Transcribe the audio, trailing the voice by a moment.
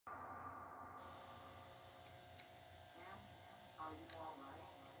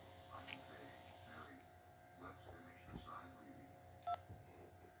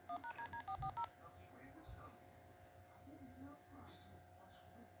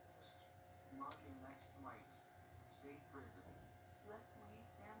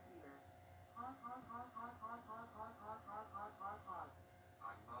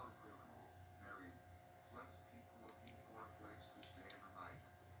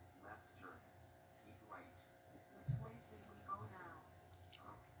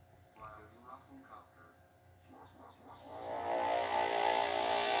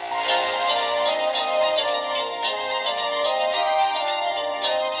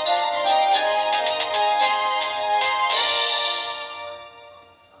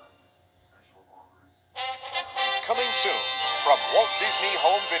Disney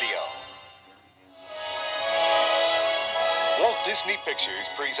Home Video. Walt Disney Pictures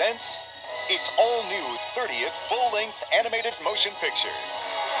presents its all-new 30th full-length animated motion picture.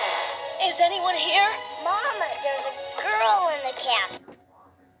 Is anyone here? Mama, there's a girl in the cast.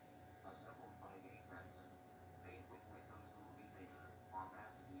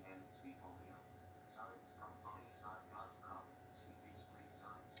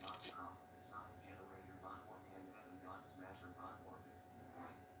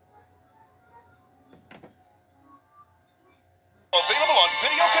 Available on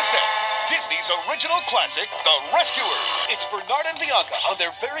video cassette, Disney's original classic, The Rescuers. It's Bernard and Bianca on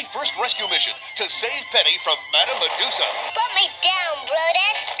their very first rescue mission to save Penny from Madame Medusa. Put me down, brother.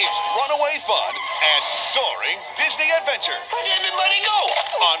 It's runaway fun and soaring Disney adventure. Where'd everybody go?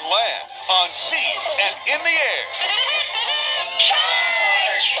 On land, on sea, and in the air.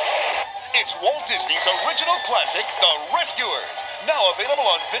 Charge! It's Walt Disney's original classic, The Rescuers. Now available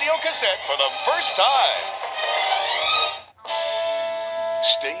on video cassette for the first time.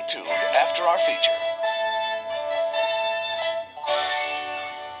 Stay tuned after our feature.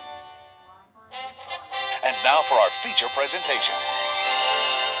 And now for our feature presentation.